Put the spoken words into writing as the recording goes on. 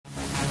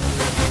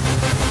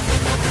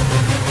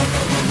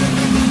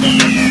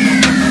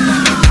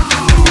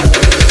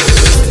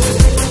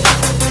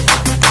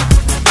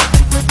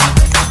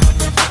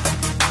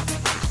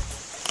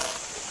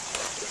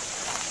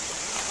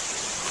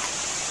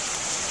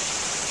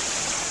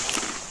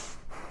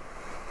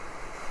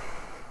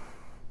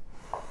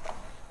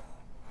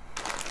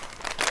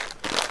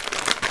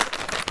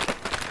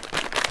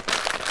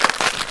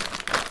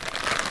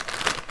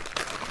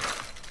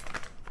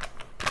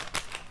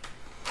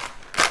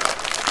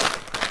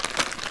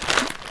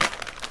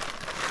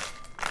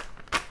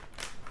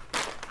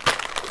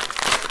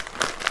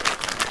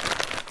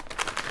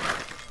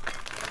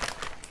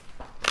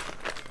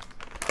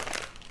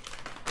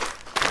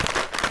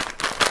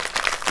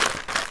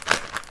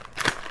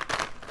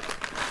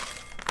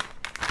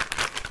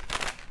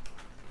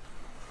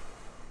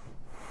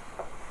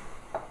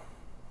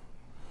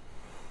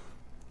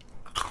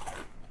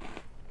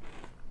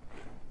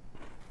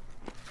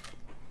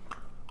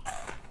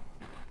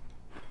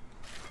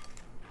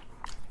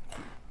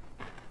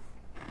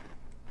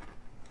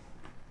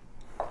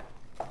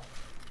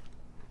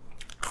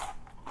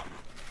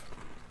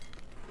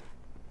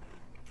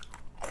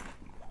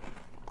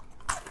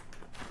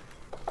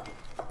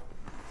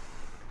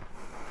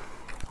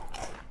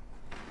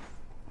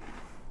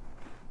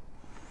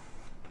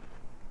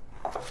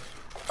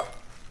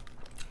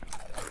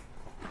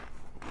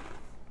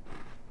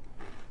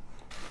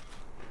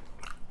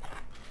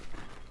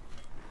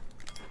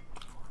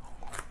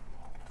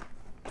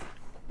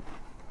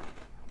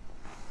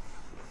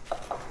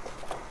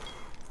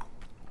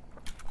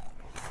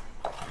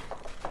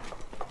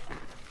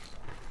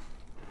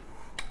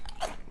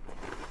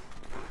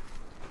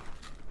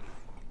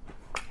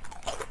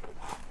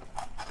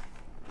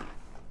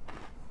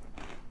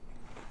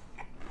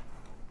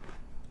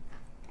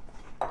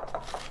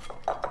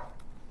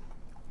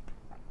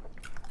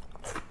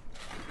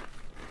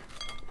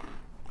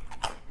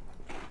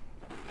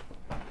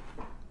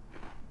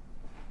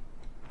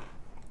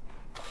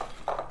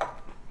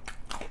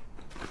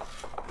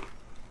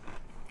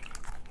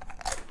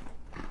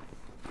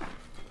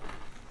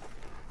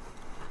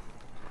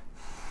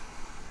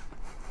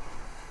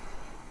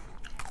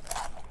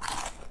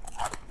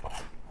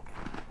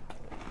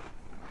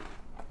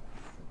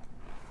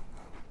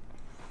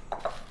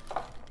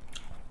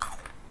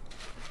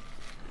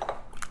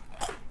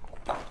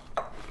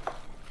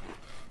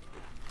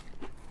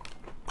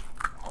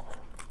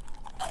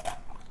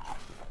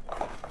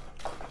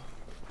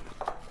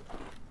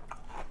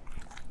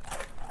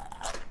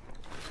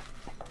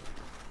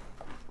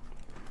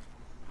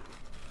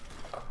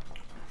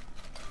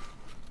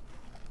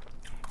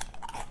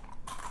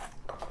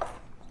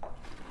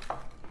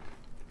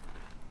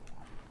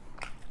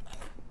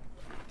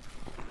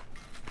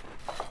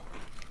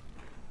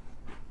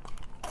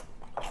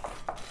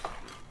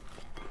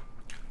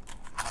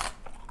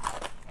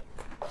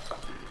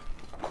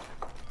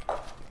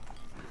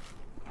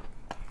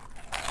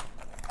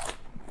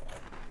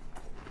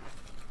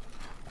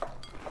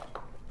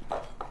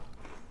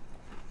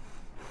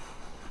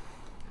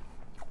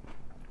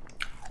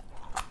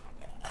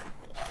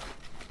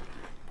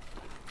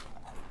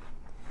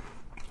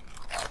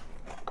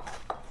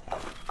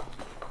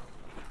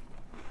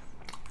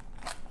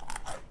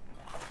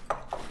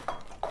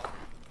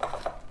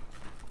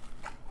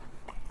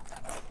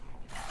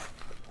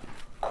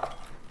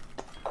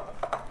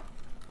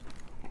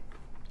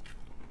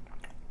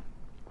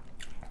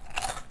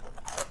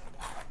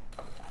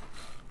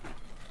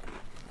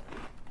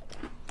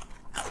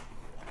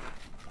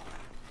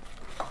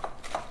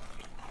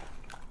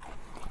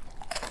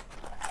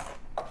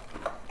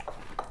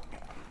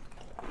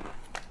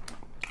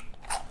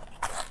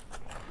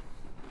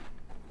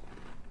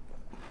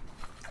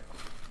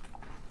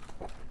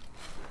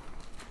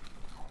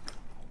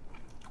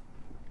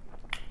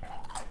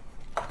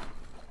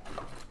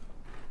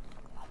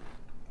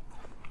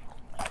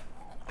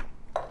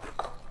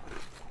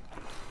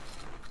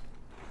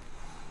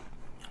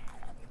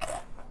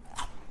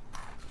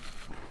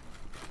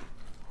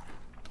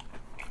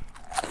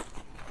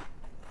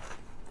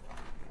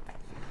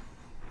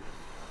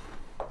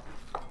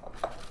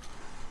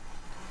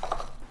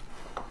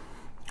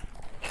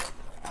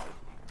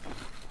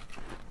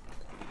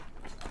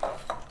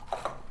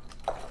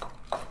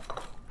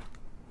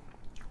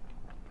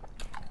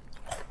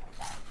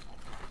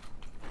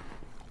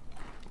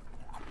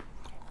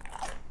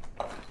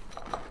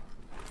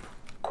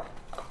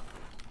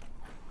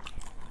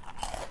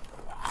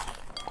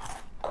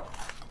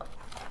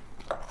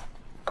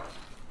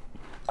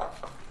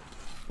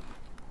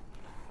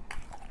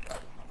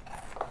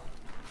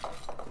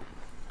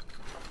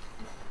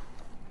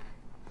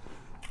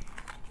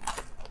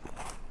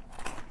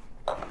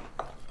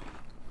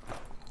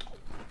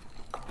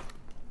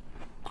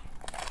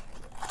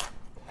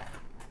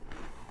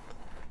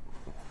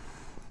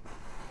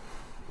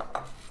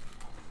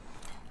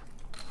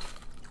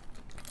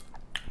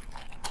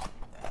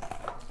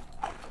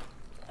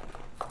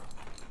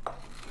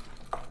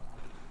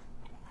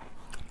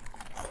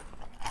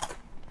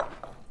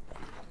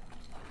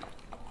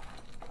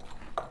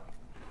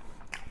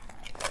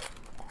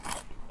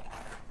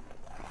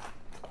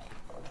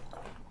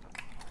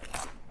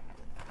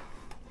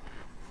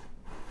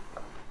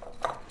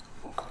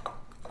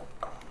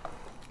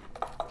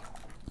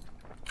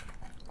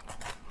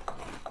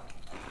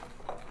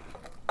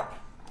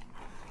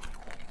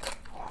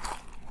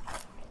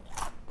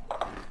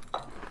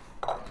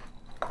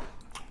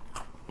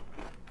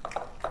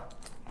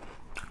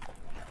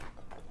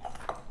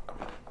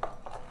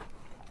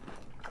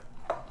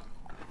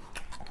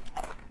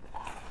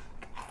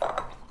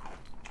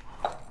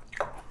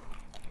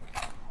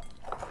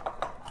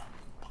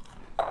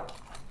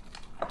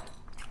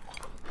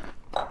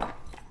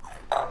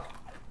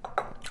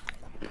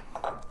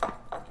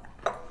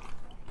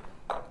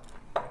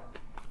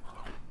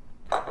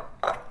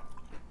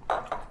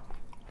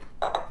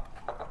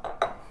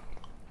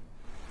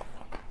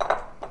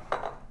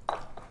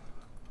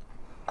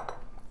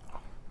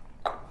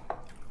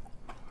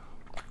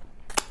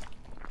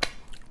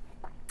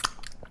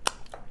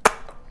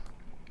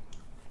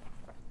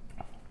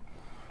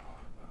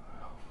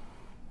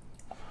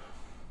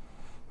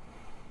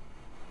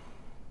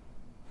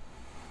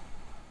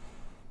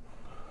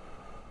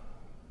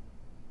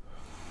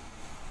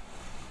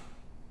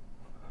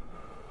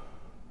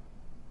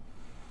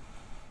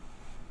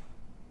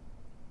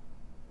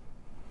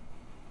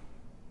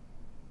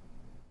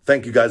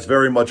Thank you guys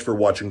very much for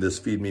watching this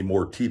Feed Me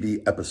More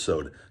TV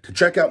episode. To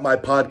check out my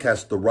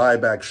podcast, The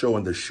Ryback Show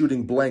and the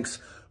Shooting Blanks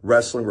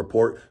Wrestling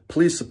Report,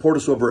 please support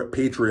us over at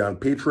Patreon,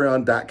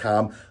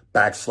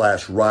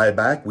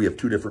 patreon.com/Ryback. We have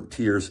 2 different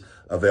tiers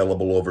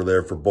available over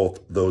there for both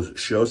those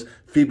shows.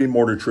 Feed Me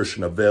More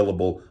Nutrition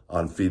available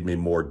on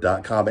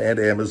feedmemore.com and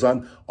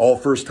Amazon. All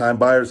first-time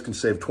buyers can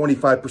save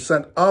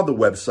 25% on the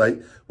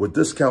website with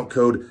discount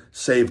code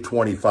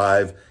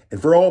SAVE25.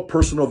 And for all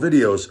personal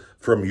videos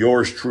from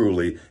yours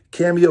truly,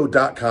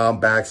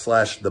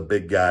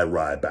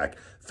 cameo.com/TheBigGuyRyback.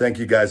 Thank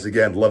you guys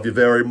again. Love you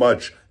very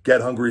much.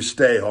 Get hungry,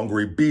 stay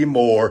hungry, be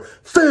more.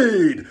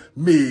 Feed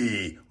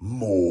me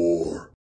more.